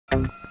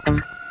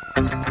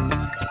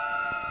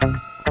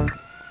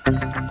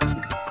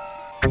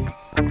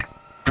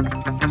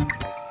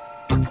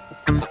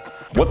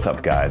What's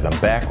up guys, I'm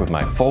back with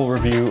my full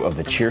review of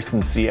the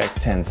Cheerson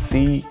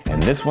CX-10C,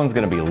 and this one's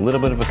gonna be a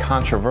little bit of a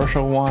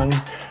controversial one.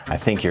 I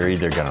think you're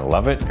either gonna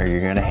love it or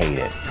you're gonna hate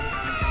it.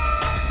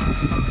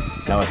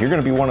 Now, if you're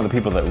gonna be one of the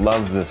people that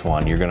loves this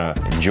one, you're gonna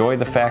enjoy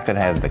the fact that it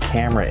has the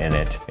camera in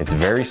it. It's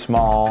very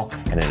small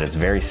and it is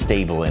very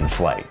stable in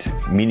flight,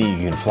 meaning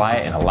you can fly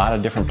it in a lot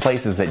of different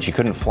places that you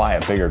couldn't fly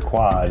a bigger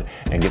quad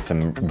and get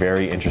some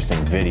very interesting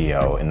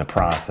video in the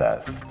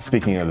process.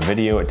 Speaking of the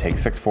video, it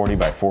takes 640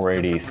 by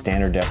 480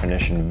 standard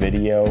definition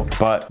video,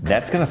 but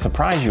that's gonna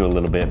surprise you a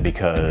little bit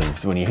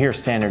because when you hear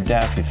standard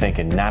def, you're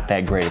thinking not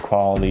that great of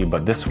quality,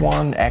 but this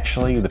one,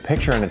 actually, the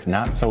picture in it's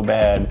not so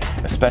bad,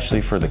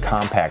 especially for the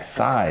compact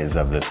size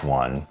of this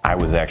one. I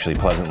was actually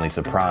pleasantly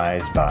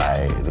surprised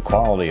by the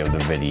quality of the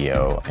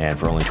video, and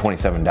for only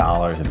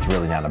 $27, it's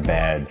really not a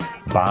bad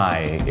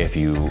buy if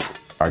you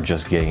are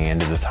just getting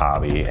into this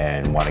hobby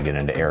and want to get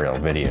into aerial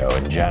video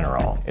in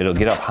general. It'll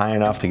get up high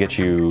enough to get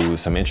you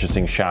some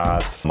interesting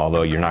shots,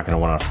 although you're not going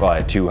to want to fly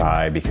it too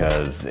high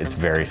because it's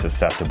very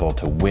susceptible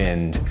to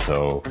wind,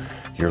 so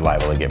you're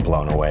liable to get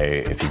blown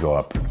away if you go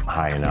up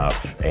high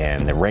enough,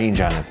 and the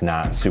range on it's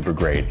not super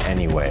great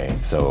anyway,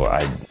 so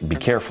I'd be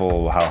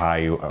careful how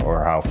high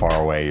or how far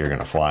away you're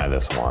gonna fly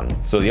this one.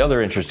 So the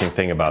other interesting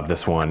thing about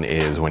this one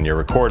is when you're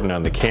recording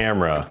on the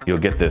camera, you'll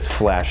get this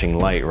flashing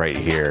light right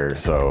here,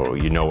 so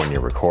you know when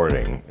you're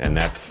recording, and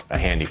that's a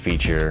handy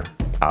feature.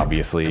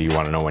 Obviously, you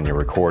want to know when you're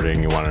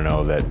recording, you want to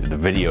know that the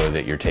video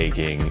that you're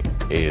taking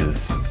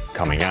is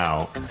coming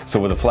out. So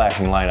with a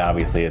flashing light,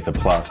 obviously it's a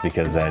plus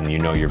because then you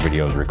know your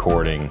video is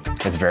recording.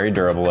 It's very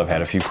durable. I've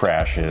had a few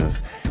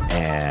crashes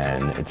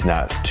and it's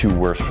not too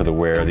worse for the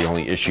wear. The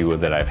only issue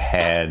that I've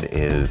had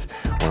is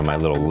one of my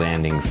little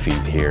landing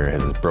feet here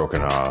has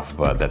broken off,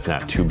 but that's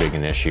not too big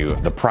an issue.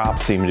 The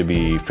props seem to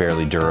be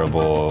fairly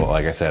durable.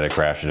 Like I said, I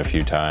crashed it a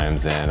few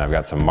times and I've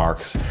got some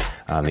marks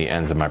on the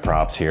ends of my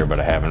props here, but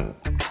I haven't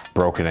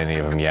broken any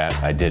of them yet.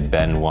 I did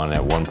bend one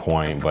at one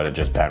point, but it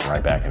just bent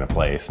right back into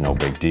place, no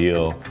big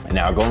deal.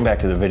 Now going back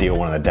to the video,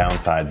 one of the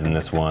downsides in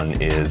this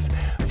one is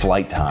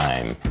flight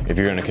time. If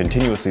you're gonna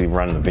continuously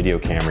run the video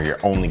camera, you're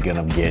only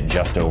gonna get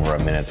just over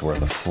a minute's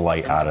worth of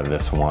flight out of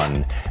this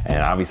one.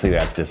 And obviously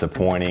that's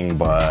disappointing,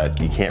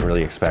 but you can't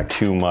really expect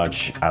too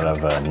much out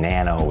of a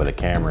Nano with a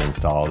camera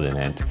installed in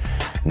it.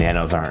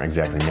 Nanos aren't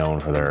exactly known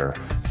for their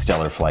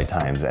stellar flight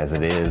times as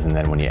it is, and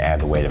then when you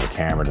add the weight of a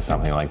camera to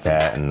something like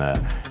that, and the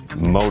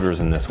motors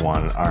in this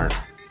one aren't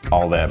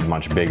all that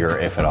much bigger,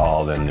 if at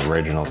all, than the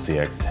original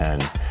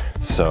CX-10.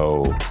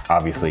 So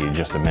obviously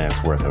just a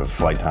minute's worth of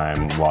flight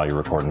time while you're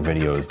recording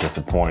video is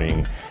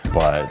disappointing,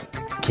 but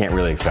can't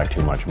really expect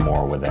too much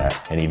more with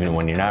that. And even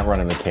when you're not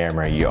running the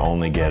camera, you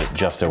only get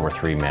just over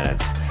 3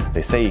 minutes.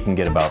 They say you can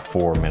get about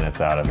 4 minutes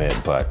out of it,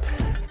 but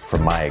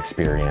from my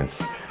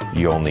experience,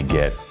 you only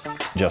get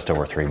just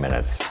over 3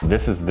 minutes.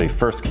 This is the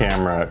first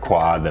camera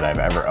quad that I've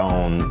ever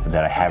owned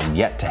that I have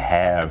yet to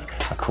have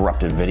a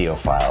corrupted video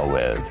file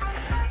with.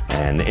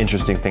 And the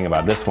interesting thing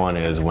about this one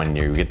is when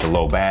you get the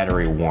low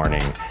battery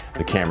warning,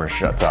 the camera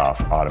shuts off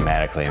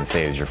automatically and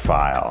saves your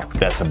file.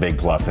 That's a big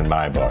plus in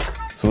my book.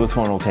 So this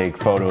one will take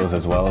photos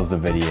as well as the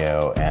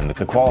video, and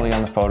the quality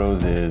on the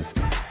photos is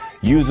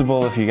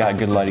usable if you got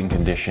good lighting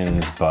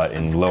conditions, but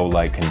in low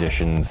light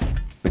conditions,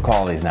 the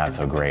quality is not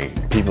so great.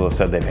 People have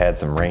said they've had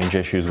some range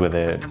issues with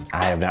it.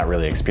 I have not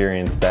really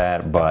experienced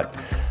that, but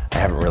I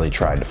haven't really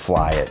tried to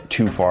fly it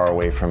too far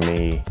away from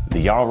me. The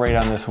yaw rate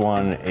on this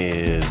one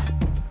is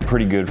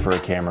pretty good for a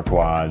camera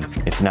quad.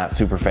 It's not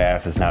super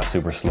fast, it's not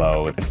super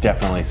slow. It's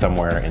definitely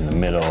somewhere in the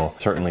middle,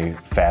 certainly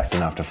fast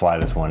enough to fly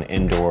this one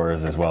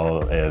indoors as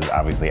well as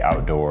obviously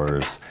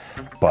outdoors.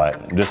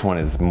 But this one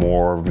is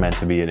more meant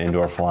to be an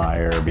indoor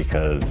flyer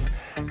because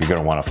you're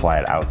gonna wanna fly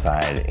it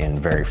outside in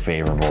very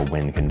favorable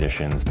wind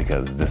conditions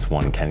because this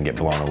one can get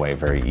blown away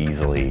very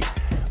easily.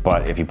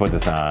 But if you put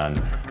this on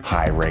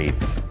high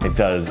rates, it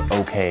does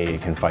okay.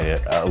 It can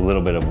fight a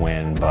little bit of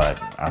wind,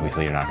 but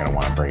obviously you're not gonna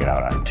wanna bring it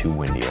out on too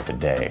windy of a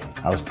day.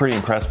 I was pretty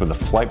impressed with the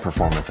flight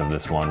performance of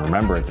this one.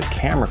 Remember, it's a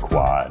camera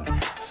quad,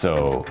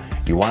 so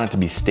you want it to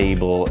be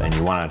stable and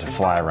you want it to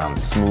fly around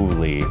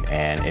smoothly,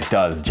 and it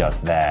does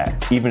just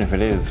that. Even if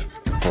it is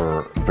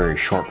for very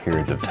short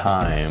periods of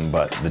time,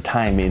 but the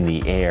time in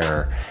the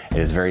air, it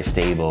is very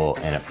stable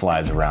and it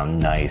flies around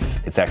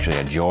nice. It's actually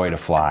a joy to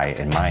fly,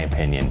 in my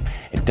opinion.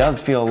 It does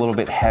feel a little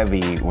bit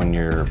heavy when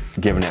you're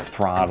giving it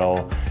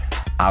throttle.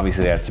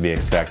 Obviously that's to be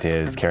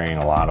expected. It's carrying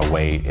a lot of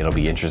weight. It'll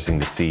be interesting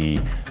to see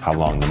how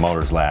long the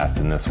motors last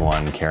in this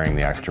one carrying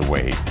the extra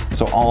weight.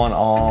 So all in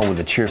all, with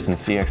the Cheerson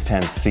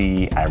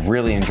CX-10C, I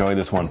really enjoy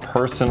this one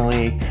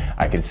personally.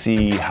 I can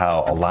see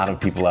how a lot of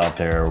people out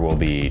there will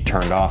be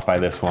turned off by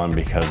this one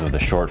because of the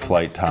short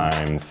flight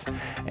times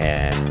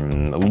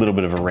and a little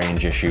bit of a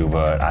range issue,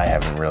 but I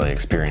haven't really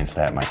experienced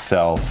that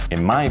myself.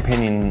 In my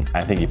opinion,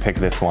 I think you pick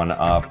this one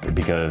up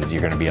because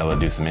you're gonna be able to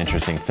do some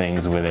interesting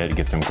things with it,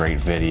 get some great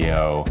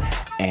video,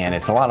 and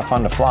it's a lot of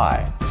fun to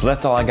fly. So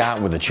that's all I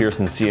got with the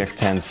Cheerson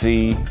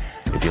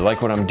CX-10C. If you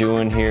like what I'm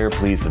doing here,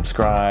 please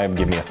subscribe,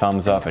 give me a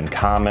thumbs up and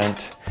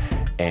comment.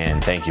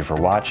 And thank you for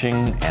watching,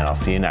 and I'll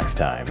see you next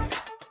time.